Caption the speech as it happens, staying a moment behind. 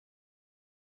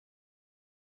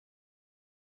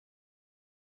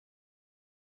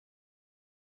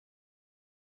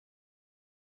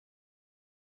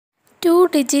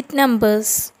2-digit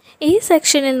numbers. ഈ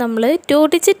സെക്ഷനിൽ നമ്മൾ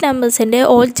 2-digit നമ്പേഴ്സിൻ്റെ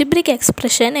ഓൾജിബ്രിക്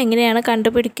എക്സ്പ്രഷൻ എങ്ങനെയാണ്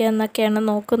കണ്ടുപിടിക്കുക എന്നൊക്കെയാണ്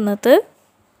നോക്കുന്നത്.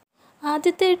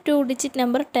 ആദ്യത്തെ 2-digit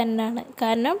നമ്പർ 10 ആണ്.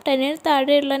 കാരണം 10ന്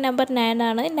താഴെയുള്ള നമ്പർ 9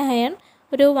 ആണ്. 9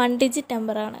 ഒരു 1-digit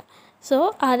നമ്പറാണ്. സോ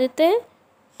ആദ്യത്തെ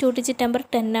 2-digit നമ്പർ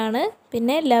 10 ആണ്.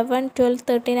 പിന്നെ 11, 12,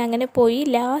 13 അങ്ങനെ പോയി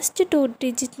ലാസ്റ്റ്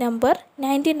 2-digit നമ്പർ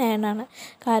 99 ആണ്.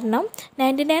 കാരണം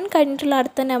 99 കഴിഞ്ഞിട്ടുള്ള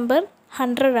അടുത്ത നമ്പർ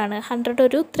 100 ആണ്. 100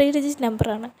 ഒരു 3-digit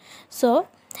നമ്പറാണ്. സോ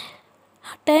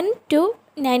 10 to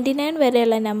 99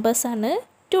 വരെയുള്ള നമ്പേഴ്സാണ്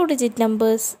 2-digit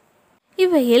നമ്പേഴ്സ്.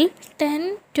 ഇവയിൽ 10,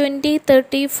 20,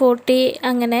 30, 40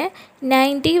 അങ്ങനെ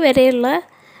 90 വരെയുള്ള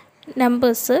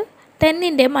നമ്പേഴ്സ്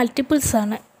 10ൻ്റെ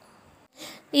മൾട്ടിപ്പിൾസാണ്.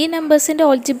 ഈ നമ്പേഴ്സിൻ്റെ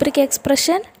ഓൾജിബ്രിക്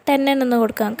എക്സ്പ്രഷൻ 10n എന്ന്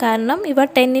കൊടുക്കാം. കാരണം ഇവ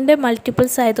 10ൻ്റെ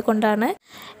മൾട്ടിപ്പിൾസ് ആയതുകൊണ്ടാണ്.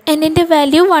 എന്നിൻ്റെ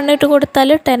വാല്യൂ 1 ഇട്ട് കൊടുത്താൽ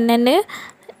 10n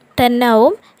 10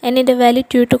 ആവും. എന്നിൻ്റെ വാല്യൂ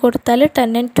 2 ഇട്ട് കൊടുത്താൽ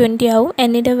 10n 20 ആവും.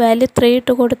 എന്നിൻ്റെ വാല്യൂ 3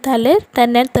 ഇട്ട് കൊടുത്താൽ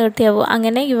 10n 30 ആവും.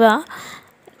 അങ്ങനെ ഇവ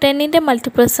 10ൻ്റെ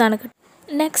മൾട്ടിപ്പിൾസാണ്.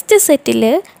 നെക്സ്റ്റ് സെറ്റിൽ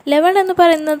 11 എന്ന്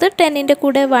പറയുന്നത് 10ൻ്റെ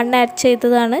കൂടെ 1 ആഡ്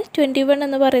ചെയ്തതാണ്. 21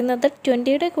 എന്ന് പറയുന്നത്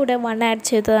 20യുടെ കൂടെ 1 ആഡ്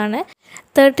ചെയ്തതാണ്.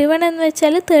 31 എന്ന്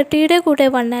വെച്ചാൽ 30യുടെ കൂടെ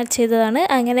 1 ആഡ് ചെയ്തതാണ്.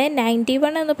 അങ്ങനെ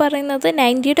 91 എന്ന് പറയുന്നത്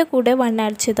 90യുടെ കൂടെ 1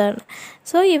 ആഡ് ചെയ്തതാണ്.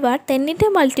 സോ ഇവ 10ൻ്റെ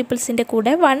മൾട്ടിപ്പിൾസിൻ്റെ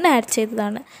കൂടെ 1 ആഡ്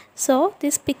ചെയ്തതാണ്. So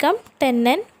this become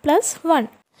 10n + 1.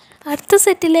 അടുത്ത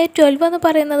സെറ്റിലെ 12 എന്ന്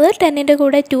പറയുന്നത് 10ൻ്റെ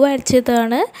കൂടെ 2 ആഡ്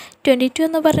ചെയ്തതാണ്. 22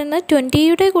 എന്ന് പറയുന്നത്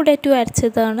 20യുടെ കൂടെ 2 ആഡ്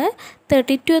ചെയ്തതാണ്.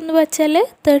 32 എന്ന് വെച്ചാൽ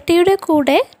 30യുടെ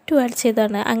കൂടെ 2 ആഡ്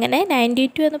ചെയ്തതാണ്. അങ്ങനെ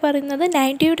 92 എന്ന് പറയുന്നത്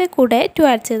 90യുടെ കൂടെ 2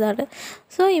 ആഡ് ചെയ്തതാണ്.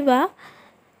 സോ ഇവ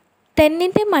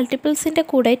 10ൻ്റെ മൾട്ടിപ്പിൾസിൻ്റെ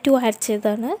കൂടെ 2 ആഡ്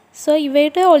ചെയ്തതാണ്. സോ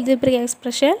ഇവയുടെ ഓൾജിബ്രിക്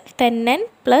എക്സ്പ്രഷൻ 10n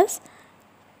 +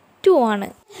 2 ആണ്.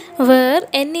 Where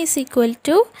n =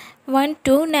 1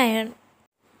 to 9.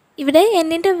 ഇവിടെ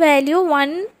എന്നിൻ്റെ വാല്യൂ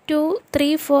 1, 2,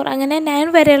 3, 4 അങ്ങനെ 9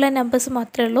 വരെയുള്ള നമ്പേഴ്സ്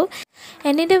മാത്രമേ ഉള്ളൂ.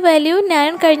 എന്നിൻ്റെ വാല്യൂ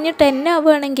 9 കഴിഞ്ഞ് 10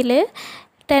 ആവുകയാണെങ്കിൽ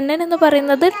 10n എന്ന്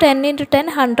പറയുന്നത് 10 × 10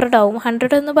 100 ആവും.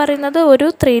 100 എന്ന് പറയുന്നത് ഒരു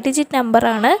 3-digit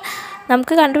നമ്പറാണ്.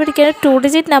 നമുക്ക് കണ്ടുപിടിക്കേണ്ട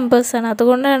 2-digit നമ്പേഴ്സാണ്.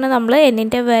 അതുകൊണ്ടാണ് നമ്മൾ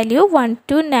എന്നിൻ്റെ വാല്യൂ 1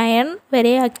 to 9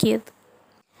 വരെ ആക്കിയത്.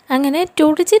 അങ്ങനെ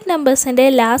 2-digit നമ്പേഴ്സിൻ്റെ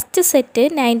ലാസ്റ്റ് സെറ്റ്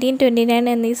 19,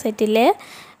 29 എന്നീ സെറ്റിലെ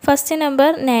ഫസ്റ്റ്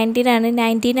നമ്പർ 19 ആണ്.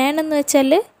 99 എന്ന്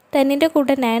വെച്ചാൽ 10ൻ്റെ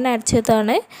കൂടെ 9 ആഡ്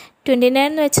ചെയ്തതാണ്. 29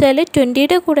 എന്ന് വെച്ചാൽ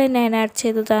 20യുടെ കൂടെ 9 ആഡ്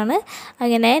ചെയ്തതാണ്.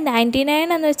 അങ്ങനെ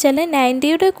 99 എന്ന് വെച്ചാൽ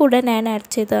 90യുടെ കൂടെ 9 ആഡ്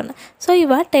ചെയ്തതാണ്. സോ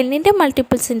ഇവ 10ൻ്റെ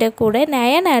മൾട്ടിപ്പിൾസിൻ്റെ കൂടെ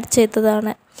 9 ആഡ്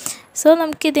ചെയ്തതാണ്. സോ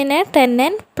നമുക്കിതിനെ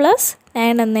 10n +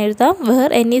 9 എന്ന് എഴുതാം. Where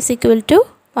n =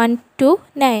 1 to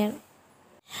 9.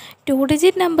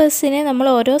 2-digit നമ്പേഴ്സിനെ നമ്മൾ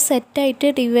ഓരോ സെറ്റായിട്ട്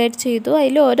ഡിവൈഡ് ചെയ്തു.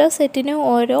 അതിൽ ഓരോ സെറ്റിനും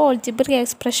ഓരോ ഓൾജിബ്രിക്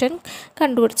എക്സ്പ്രഷൻ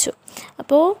കണ്ടുപിടിച്ചു.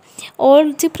 അപ്പോൾ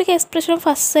algebraic expression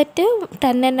first set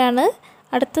 10n ആണ്.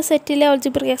 അടുത്ത സെറ്റിലെ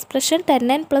ഓൾജിബ്രിക് എക്സ്പ്രഷൻ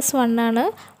 10n + 1 ആണ്.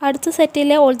 അടുത്ത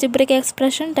സെറ്റിലെ ഓൾജിബ്രിക്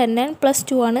എക്സ്പ്രഷൻ 10n +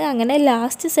 2 ആണ്. അങ്ങനെ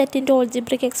ലാസ്റ്റ് സെറ്റിൻ്റെ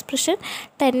ഓൾജിബ്രിക് എക്സ്പ്രഷൻ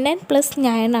 10n +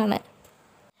 9 ആണ്.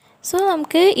 സോ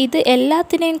നമുക്ക് ഇത്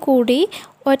എല്ലാത്തിനെയും കൂടി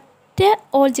ഒറ്റ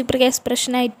ഓൾജിബ്രിക്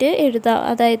എക്സ്പ്രഷനായിട്ട് എഴുതാം.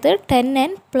 അതായത്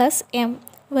 10n + m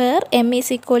where m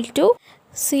 =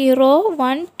 0,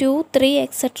 1, 2, 3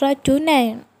 etc. to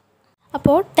 9.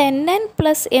 അപ്പോൾ 10n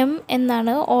 + m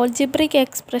എന്നാണ് algebraic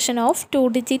expression of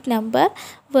 2-digit number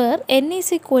where n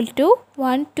 =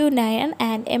 1 to 9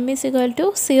 and m =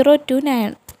 0 to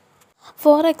 9.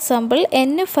 For example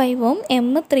n 5ഉം m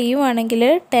 3ഉം ആണെങ്കിൽ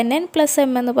 10n +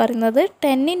 m എന്ന് പറയുന്നത്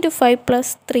 10 × 5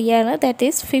 + 3 ആണ്. ദാറ്റ്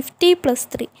ഈസ് 50 +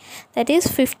 3 ദാറ്റ് ഈസ്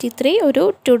 53 ഒരു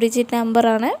 2-digit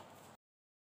നമ്പറാണ്.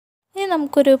 ഇനി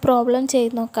നമുക്കൊരു പ്രോബ്ലം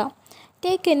ചെയ്ത് നോക്കാം.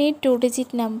 Take any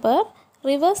 2-digit number,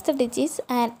 reverse the digits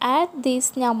and add these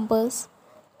numbers.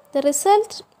 The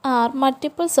result are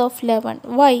multiples of 11.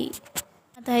 Why?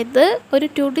 അതായത് ഒരു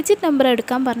 2-digit നമ്പർ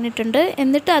എടുക്കാൻ പറഞ്ഞിട്ടുണ്ട്.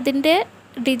 എന്നിട്ട് അതിൻ്റെ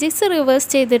ഡിജിറ്റ്സ് റിവേഴ്സ്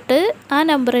ചെയ്തിട്ട് ആ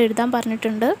നമ്പർ എഴുതാൻ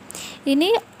പറഞ്ഞിട്ടുണ്ട്. ഇനി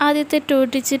ആദ്യത്തെ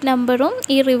 2-digit നമ്പറും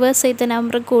ഈ റിവേഴ്സ് ചെയ്ത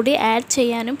നമ്പറും കൂടി ആഡ്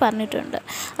ചെയ്യാനും പറഞ്ഞിട്ടുണ്ട്.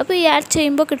 അപ്പോൾ ഈ ആഡ്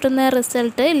ചെയ്യുമ്പോൾ കിട്ടുന്ന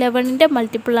റിസൾട്ട് 11ൻ്റെ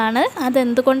മൾട്ടിപ്പിളാണ്.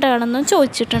 അതെന്തുകൊണ്ടാണെന്നും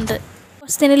ചോദിച്ചിട്ടുണ്ട്.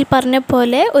 ക്വസ്റ്റ്യനിൽ പറഞ്ഞ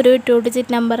പോലെ ഒരു 2-digit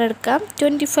നമ്പർ എടുക്കാം,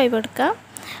 25 എടുക്കാം.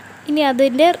 ഇനി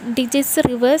അതിൻ്റെ ഡിജിറ്റ്സ്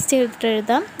റിവേഴ്സ് ചെയ്തിട്ട്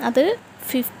എഴുതാം. അത്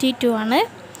 52 ആണ്.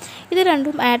 ഇത്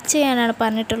രണ്ടും ആഡ് ചെയ്യാനാണ്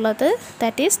പറഞ്ഞിട്ടുള്ളത്.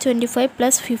 That is 25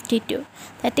 + 52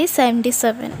 that is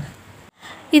 77.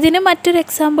 ഇതിന് മറ്റൊരു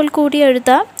എക്സാമ്പിൾ കൂടി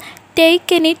എഴുതാം.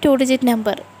 Take any 2-digit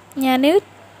number. ഞാൻ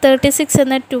 36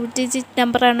 എന്ന 2-digit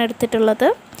നമ്പറാണ് എടുത്തിട്ടുള്ളത്.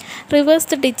 Reverse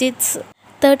the digits.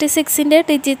 36ൻ്റെ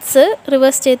digits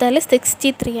reverse ചെയ്താൽ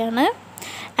 63 ആണ്.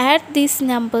 Add these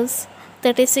numbers.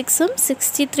 36ഉം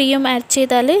 63ഉം ആഡ്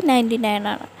ചെയ്താൽ 99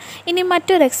 ആണ്. ഇനി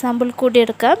മറ്റൊരു എക്സാമ്പിൾ കൂടി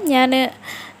എടുക്കാം. ഞാൻ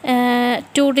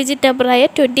 2-digit നമ്പറായ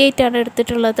 28 ആണ്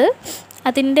എടുത്തിട്ടുള്ളത്.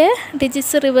 അതിൻ്റെ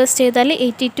ഡിജിറ്റ്സ് റിവേഴ്സ് ചെയ്താൽ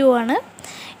 82 ആണ്.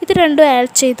 ഇത് രണ്ടും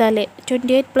ആഡ് ചെയ്താൽ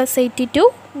 28 + 82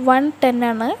 110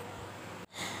 ആണ്.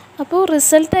 അപ്പോൾ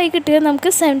റിസൾട്ടായി കിട്ടിയത് നമുക്ക്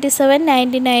 77,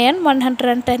 99,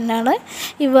 110 ആണ്.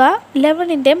 ഇവ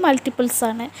 11ൻ്റെ മൾട്ടിപ്പിൾസ്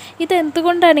ആണ്. ഇത്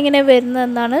എന്തുകൊണ്ടാണ് ഇങ്ങനെ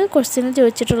വരുന്നതെന്നാണ് ക്വസ്റ്റ്യനിൽ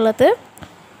ചോദിച്ചിട്ടുള്ളത്.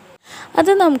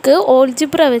 അത് നമുക്ക്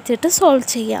ഓൾജിബ്ര വെച്ചിട്ട് സോൾവ്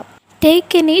ചെയ്യാം.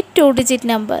 ടേക്ക് എനി 2 ഡിജിറ്റ്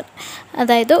നമ്പർ,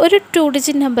 അതായത് ഒരു 2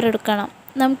 ഡിജിറ്റ് നമ്പർ എടുക്കണം.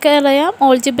 നമുക്കറിയാം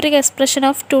algebraic expression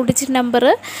of 2 digit number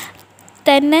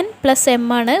 10n + m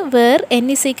ആണ്, where n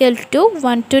is equal to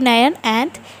 1 to 9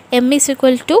 and m is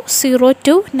equal to 0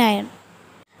 to 9.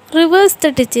 Reverse the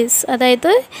digits,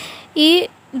 അതായത് ഈ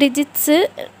ഡിജിറ്റ്സ്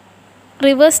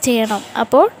റിവേഴ്സ് ചെയ്യണം.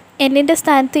 അപ്പോൾ എന്നിൻ്റെ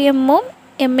സ്ഥാനത്ത് എമ്മും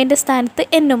എമ്മിൻ്റെ സ്ഥാനത്ത്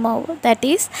എന്നും ആവും. That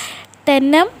is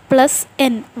 10m +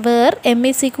 n, where m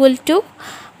is equal to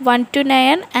 1 to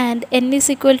 9 and n is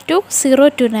equal to 0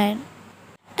 to 9.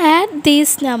 Add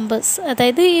these numbers,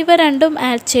 അതായത് ഇവ രണ്ടും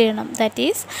ആഡ് ചെയ്യണം. That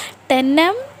is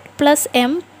 10m +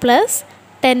 m +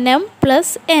 10m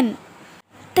 + n.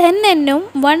 10nഉം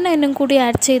 1nഉം കൂടി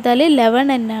ആഡ് ചെയ്താൽ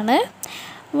 11n ആണ്.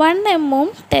 1mഉം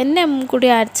 10m കൂടി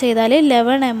ആഡ് ചെയ്താൽ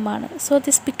 11m ആണ്. So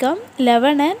this become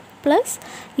 11n +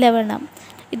 11m.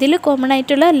 ഇതിൽ കോമൺ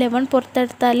ആയിട്ടുള്ള 11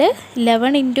 പുറത്തെടുത്താൽ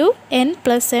 11 × n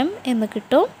 + m എന്ന്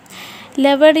കിട്ടും.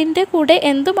 11ൻ്റെ കൂടെ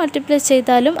എന്ത് മൾട്ടിപ്ലൈ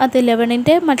ചെയ്താലും അത്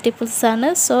 11ൻ്റെ മൾട്ടിപ്പിൾസ് ആണ്.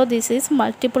 So this is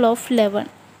multiple of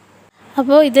 11.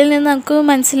 അപ്പോൾ ഇതിൽ നിന്ന് നമുക്ക്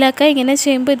മനസ്സിലാക്കാം, ഇങ്ങനെ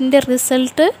ചെയ്യുമ്പോൾ ഇതിൻ്റെ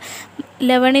റിസൾട്ട്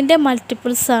 11ൻ്റെ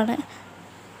മൾട്ടിപ്പിൾസ് ആണ്.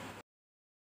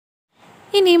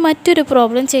 ഇനി മറ്റൊരു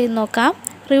പ്രോബ്ലം ചെയ്ത് നോക്കാം.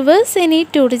 Reverse any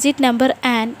 2 digit number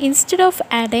and instead of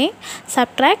adding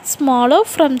subtract smaller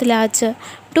from the larger.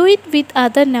 Do it with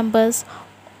other numbers.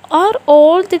 Are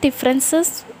all the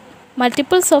differences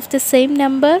multiples of the same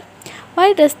number? Why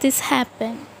does this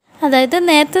happen? അതായത്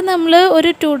നേരത്തെ നമ്മൾ ഒരു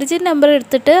 2 digit number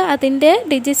എടുത്തിട്ട് അതിൻ്റെ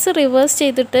digits reverse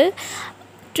ചെയ്തിട്ട്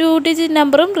 2 digit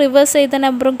നമ്പറും reverse ചെയ്ത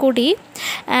നമ്പറും കൂടി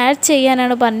ആഡ്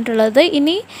ചെയ്യാനാണ് പറഞ്ഞിട്ടുള്ളത്.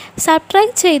 ഇനി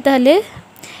സബ്ട്രാക്ട് ചെയ്താൽ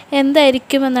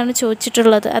എന്തായിരിക്കുമെന്നാണ്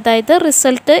ചോദിച്ചിട്ടുള്ളത്. അതായത്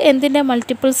റിസൾട്ട് എന്തിൻ്റെ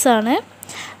മൾട്ടിപ്പിൾസ് ആണ്,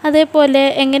 അതേപോലെ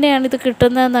എങ്ങനെയാണ് ഇത്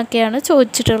കിട്ടുന്നതെന്നൊക്കെയാണ്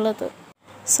ചോദിച്ചിട്ടുള്ളത്.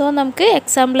 സോ നമുക്ക്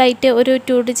എക്സാമ്പിളായിട്ട് ഒരു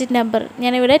 2 ഡിജിറ്റ് നമ്പർ,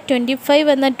 ഞാനിവിടെ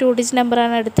 25 എന്ന 2 ഡിജിറ്റ്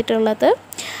നമ്പറാണ് എടുത്തിട്ടുള്ളത്.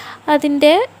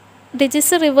 അതിൻ്റെ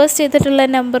ഡിജിറ്റ്സ് റിവേഴ്സ് ചെയ്തിട്ടുള്ള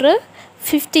നമ്പർ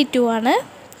 52 ആണ്.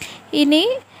 ഇനി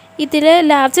ഇതിൽ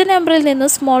ലാർജർ നമ്പറിൽ നിന്ന്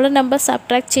സ്മോളർ നമ്പർ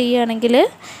സബ്ട്രാക്ട് ചെയ്യുകയാണെങ്കിൽ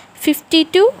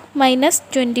 52 -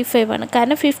 25 ആണ്.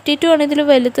 കാരണം 52 ആണ് ഇതിൽ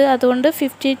വലുത്, അതുകൊണ്ട്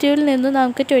 52ൽ നിന്ന്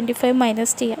നമുക്ക് 25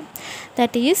 മൈനസ് ചെയ്യാം.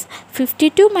 That is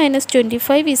 52 -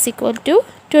 25 is equal to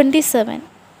 27.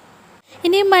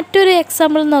 ഇനി മറ്റൊരു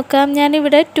എക്സാമ്പിൾ നോക്കാം.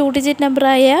 ഞാനിവിടെ 2 ഡിജിറ്റ്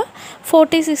നമ്പറായ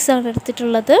 46 ആണ്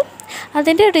എടുത്തിട്ടുള്ളത്.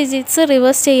 അതിൻ്റെ ഡിജിറ്റ്സ്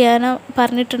റിവേഴ്സ് ചെയ്യാനാണ്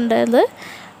പറഞ്ഞിട്ടുള്ളത്.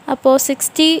 അപ്പോൾ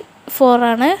 64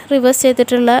 ആണ് റിവേഴ്സ്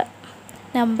ചെയ്തിട്ടുള്ള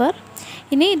നമ്പർ.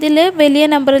 ഇനി ഇതിൽ വലിയ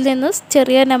നമ്പറിൽ നിന്ന്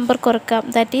ചെറിയ number കുറക്കാം.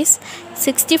 That is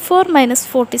 64 -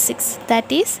 46,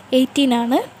 that is 18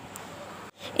 ആണ്.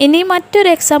 ഇനി മറ്റൊരു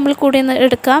എക്സാമ്പിൾ കൂടി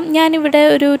എടുക്കാം. ഞാനിവിടെ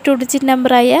ഒരു 2 ഡിജിറ്റ്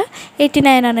നമ്പറായ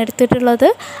 89 ആണ് എടുത്തിട്ടുള്ളത്.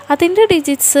 അതിൻ്റെ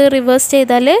ഡിജിറ്റ്സ് റിവേഴ്സ്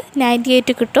ചെയ്താൽ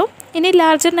 98 കിട്ടും. ഇനി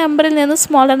ലാർജർ നമ്പറിൽ നിന്ന്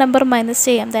സ്മോളർ നമ്പർ മൈനസ്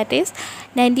ചെയ്യാം. That is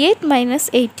 98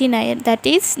 - 89,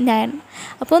 that is 9.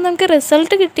 അപ്പോൾ നമുക്ക്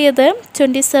റിസൾട്ട് കിട്ടിയത്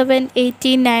 27,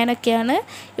 18, 9 ഒക്കെയാണ്.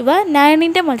 ഇവ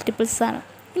 9ൻ്റെ മൾട്ടിപ്പിൾസ് ആണ്.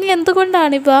 ഇനി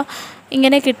എന്തുകൊണ്ടാണ് ഇവ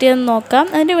ഇങ്ങനെ കിട്ടിയതെന്ന് നോക്കാം.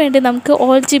 അതിന് വേണ്ടി നമുക്ക്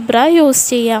ഓൾജിബ്ര യൂസ്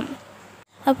ചെയ്യാം.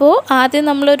 അപ്പോൾ ആദ്യം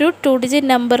നമ്മളൊരു 2 ഡിജിറ്റ്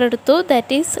നമ്പർ എടുത്തു.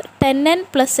 That is 10n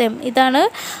 + m. ഇതാണ്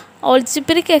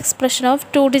algebraic expression of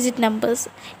 2 digit numbers.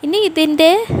 ഇനി ഇതിൻ്റെ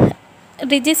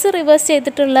ഡിജിറ്റ്സ് റിവേഴ്സ്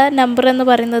ചെയ്തിട്ടുള്ള നമ്പർ എന്ന്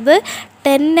പറയുന്നത്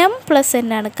 10m +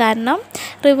 n ആണ്. കാരണം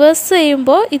റിവേഴ്സ്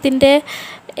ചെയ്യുമ്പോൾ ഇതിൻ്റെ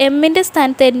എമ്മിൻ്റെ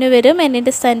സ്ഥാനത്ത് n വരും,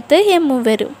 എന്നിൻ്റെ സ്ഥാനത്ത് എമ്മും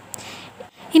വരും.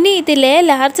 ഇനി ഇതിലെ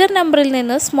ലാർജർ നമ്പറിൽ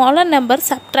നിന്ന് സ്മോളർ നമ്പർ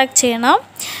സബ്ട്രാക്ട് ചെയ്യണം.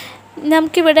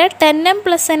 നമുക്കിവിടെ 10m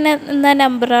 + n എന്ന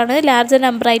നമ്പറാണ് ലാർജർ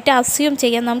നമ്പറായിട്ട് അസ്യൂം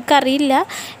ചെയ്യാം. നമുക്കറിയില്ല,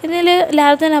 ഇതിൽ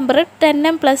ലാർജർ നമ്പർ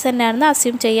 10m + n ആണെന്ന്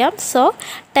അസ്യൂം ചെയ്യാം. സോ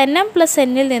 10m +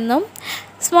 nൽ നിന്നും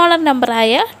സ്മോളർ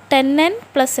നമ്പറായ 10n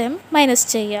 + m മൈനസ്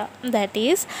ചെയ്യുക. That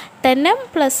is 10m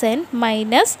 + n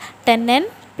minus 10n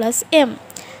 + m.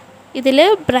 ഇതിൽ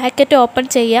ബ്രാക്കറ്റ് ഓപ്പൺ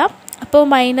ചെയ്യാം. അപ്പോൾ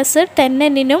minus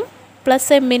 10nനും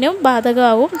 + mനും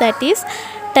ബാധകമാവും. That is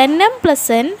 10m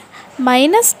 + n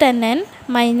minus 10n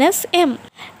minus m.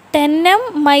 10m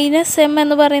minus m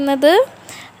എന്ന് പറയുന്നത്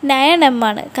 9m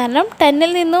ആണ്. കാരണം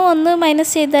 10ൽ നിന്നും 1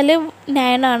 മൈനസ് ചെയ്താൽ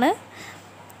 9 ആണ്.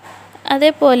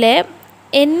 അതേപോലെ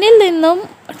എന്നിൽ നിന്നും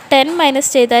 10 മൈനസ്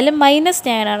ചെയ്താൽ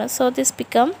 -9 ആണ്. So this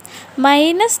become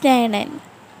 -9n.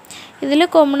 ഇതിൽ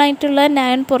കോമൺ ആയിട്ടുള്ള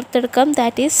 9 പുറത്തെടുക്കാം.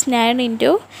 That is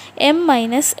 9 × m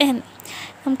 - n.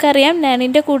 നമുക്കറിയാം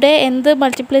 9ൻ്റെ കൂടെ എന്ത്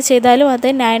മൾട്ടിപ്ലൈ ചെയ്താലും അത്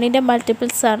 9ൻ്റെ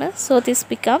മൾട്ടിപ്പിൾസ് ആണ്. So this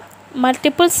become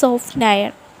multiples of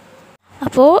 9.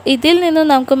 അപ്പോൾ ഇതിൽ നിന്ന്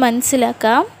നമുക്ക്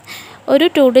മനസ്സിലാക്കാം, ഒരു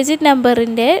 2 ഡിജിറ്റ്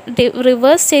നമ്പറിൻ്റെ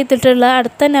റിവേഴ്സ് ചെയ്തിട്ടുള്ള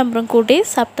അടുത്ത നമ്പറും കൂടി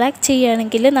സബ്ട്രാക്ട്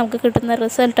ചെയ്യുകയാണെങ്കിൽ നമുക്ക് കിട്ടുന്ന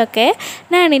റിസൾട്ടൊക്കെ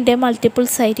 9ൻ്റെ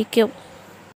മൾട്ടിപ്പിൾസ് ആയിരിക്കും.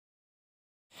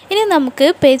 ഇനി നമുക്ക്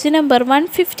page number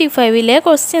 155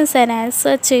 questions and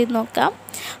answer ചെയ്ത് നോക്കാം.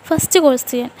 First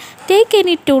question, take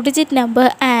any 2 digit number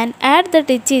and add the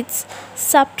digits,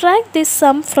 subtract this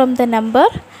some from the number,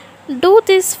 do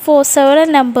this four several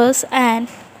numbers and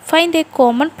find A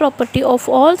common property of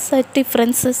all such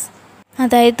differences.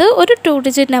 അതായത് ഒരു 2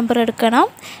 digit number എടുക്കണം,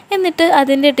 എന്നിട്ട്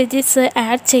അതിൻ്റെ digits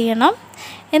add ചെയ്യണം,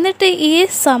 എന്നിട്ട് ഈ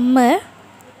sum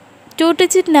 2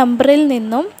 digit നമ്പറിൽ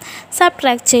നിന്നും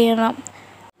സബ്ട്രാക്ട് ചെയ്യണം.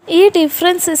 ഈ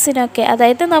ഡിഫറൻസസിനൊക്കെ,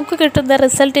 അതായത് നമുക്ക് കിട്ടുന്ന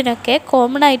റിസൾട്ടിനൊക്കെ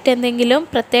കോമൺ ആയിട്ട് എന്തെങ്കിലും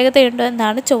പ്രത്യേകതയുണ്ടോ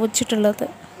എന്നാണ് ചോദിച്ചിട്ടുള്ളത്.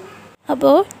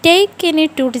 അപ്പോൾ ടേക്ക് എനി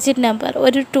 2 ഡിജിറ്റ് നമ്പർ,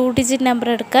 ഒരു 2 ഡിജിറ്റ് നമ്പർ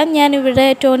എടുക്കാം. ഞാനിവിടെ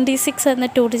 26 എന്ന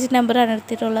 2 ഡിജിറ്റ് നമ്പറാണ്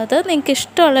എടുത്തിട്ടുള്ളത്. നിങ്ങൾക്ക്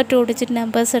ഇഷ്ടമുള്ള 2 ഡിജിറ്റ്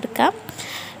നമ്പേഴ്സ് എടുക്കാം.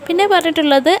 പിന്നെ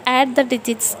പറഞ്ഞിട്ടുള്ളത് ആഡ് ദ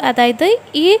ഡിജിറ്റ്സ്, അതായത്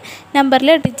ഈ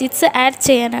നമ്പറിലെ ഡിജിറ്റ്സ് ആഡ്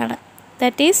ചെയ്യാനാണ്.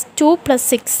 That is 2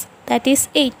 + 6 that is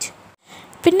 8.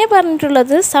 പിന്നെ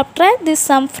പറഞ്ഞിട്ടുള്ളത് subtract this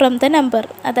some from the number,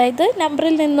 അതായത്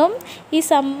നമ്പറിൽ നിന്നും ഈ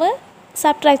സമ്മ്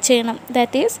സബ്ട്രാക്ട് ചെയ്യണം.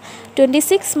 That is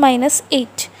 26 -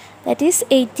 8 that is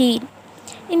 18.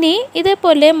 ഇനി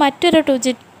ഇതേപോലെ മറ്റൊരു 2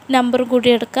 ഡിജിറ്റ് നമ്പർ കൂടി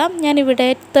എടുക്കാം. ഞാനിവിടെ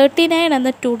 39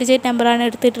 എന്ന 2 ഡിജിറ്റ് നമ്പറാണ്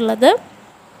എടുത്തിട്ടുള്ളത്.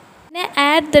 പിന്നെ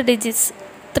ആഡ് ദ ഡിജിറ്റ്സ്,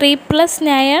 3 +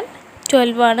 9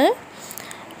 12 ആണ്.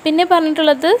 പിന്നെ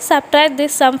പറഞ്ഞിട്ടുള്ളത് subtract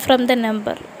this some from the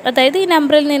number, അതായത് ഈ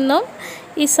നമ്പറിൽ നിന്നും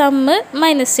ഈ സമ്മ്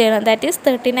മൈനസ് ചെയ്യണം. That is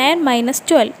 39 -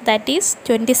 12 that is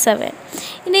 27.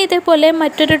 ഇനി ഇതേപോലെ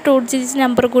മറ്റൊരു 2 ഡിജിറ്റ്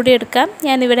നമ്പർ കൂടി എടുക്കാം.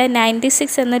 ഞാനിവിടെ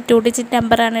 96 എന്ന 2 ഡിജിറ്റ്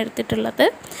നമ്പറാണ് എടുത്തിട്ടുള്ളത്.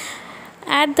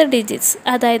 ആഡ് ദ ഡിജിറ്റ്സ്,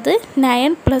 അതായത്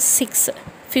 9 + 6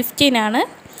 15 ആണ്.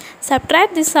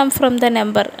 Subtract the sum from the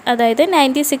number, അതായത്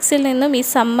 96ൽ നിന്നും ഈ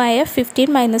സമ്മായ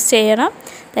 15 മൈനസ് ചെയ്യണം.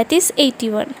 That is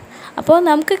 81. അപ്പോൾ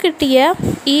നമുക്ക് കിട്ടിയ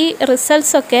ഈ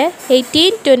റിസൾട്ട്സൊക്കെ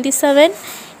 18, 27,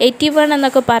 81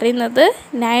 എന്നൊക്കെ പറയുന്നത്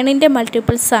 9ൻ്റെ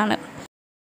മൾട്ടിപ്പിൾസ് ആണ്.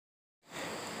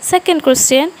 Second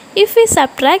question, if we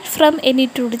subtract from any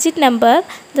 2 digit number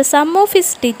the sum of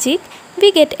is digit we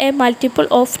get a multiple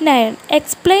of 9.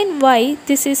 Explain why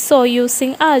this is so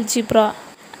using algebra.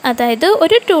 അതായത്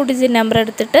ഒരു 2 ഡിജിറ്റ് നമ്പർ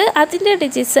എടുത്തിട്ട് അതിൻ്റെ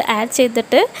ഡിജിറ്റ്സ് ആഡ്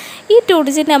ചെയ്തിട്ട് ഈ 2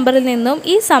 digit നമ്പറിൽ നിന്നും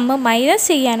ഈ sum minus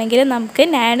ചെയ്യുകയാണെങ്കിൽ നമുക്ക്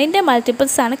 9ൻ്റെ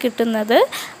മൾട്ടിപ്പിൾസ് ആണ് കിട്ടുന്നത്.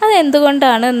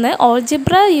 അതെന്തുകൊണ്ടാണെന്ന്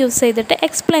ഓൾജിബ്ര യൂസ് ചെയ്തിട്ട്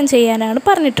എക്സ്പ്ലെയിൻ ചെയ്യാനാണ്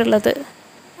പറഞ്ഞിട്ടുള്ളത്.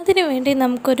 അതിനുവേണ്ടി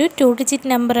നമുക്കൊരു 2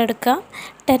 ഡിജിറ്റ് നമ്പർ എടുക്കാം.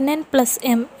 10n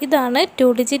 + m, ഇതാണ്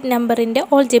 2 ഡിജിറ്റ് നമ്പറിൻ്റെ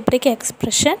ഓൾജിബ്രിക്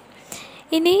എക്സ്പ്രഷൻ.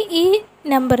 ഇനി ഈ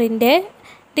നമ്പറിൻ്റെ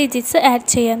ഡിജിറ്റ്സ് ആഡ്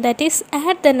ചെയ്യാം. That is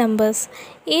add the numbers.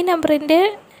 ഈ നമ്പറിൻ്റെ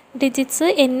ഡിജിറ്റ്സ്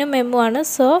എന്നും എമ്മും ആണ്.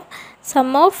 So some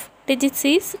of digits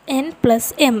is n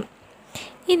 + m.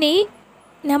 ഇനി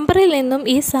നമ്പറിൽ നിന്നും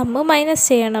ഈ സമ്മ് മൈനസ്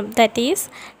ചെയ്യണം. That is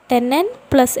 10n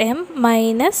 + m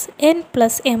 - n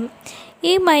 + m.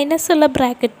 ഈ മൈനസ് ഉള്ള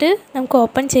ബ്രാക്കറ്റ് നമുക്ക്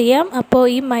ഓപ്പൺ ചെയ്യാം. അപ്പോൾ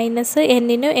ഈ മൈനസ്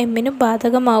എന്നിനും എമ്മിനും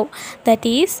ബാധകമാവും.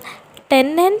 That is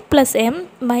 10n + m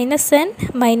 - n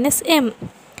 - m.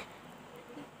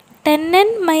 10n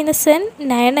 - n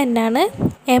 9n ആണ്.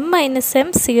 m - m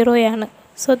 0 ആണ്.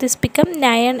 So this become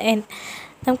 9n.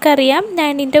 നമുക്കറിയാം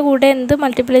 9ൻ്റെ കൂടെ എന്ത്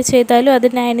മൾട്ടിപ്ലൈ ചെയ്താലും അത്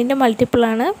 9ൻ്റെ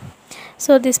മൾട്ടിപ്പിളാണ്.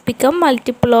 So this become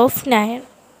multiple of 9.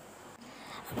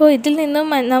 അപ്പോൾ ഇതിൽ നിന്നും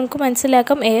നമുക്ക്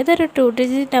മനസ്സിലാക്കാം ഏതൊരു 2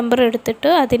 ഡിജിറ്റ് നമ്പർ എടുത്തിട്ട്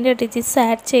അതിൻ്റെ ഡിജിറ്റ്സ്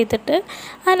ആഡ് ചെയ്തിട്ട്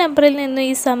ആ നമ്പറിൽ നിന്നും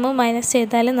ഈ സമ്മ് മൈനസ്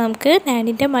ചെയ്താൽ നമുക്ക്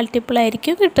 9ൻ്റെ മൾട്ടിപ്പിൾ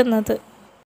ആയിരിക്കും കിട്ടുന്നത്.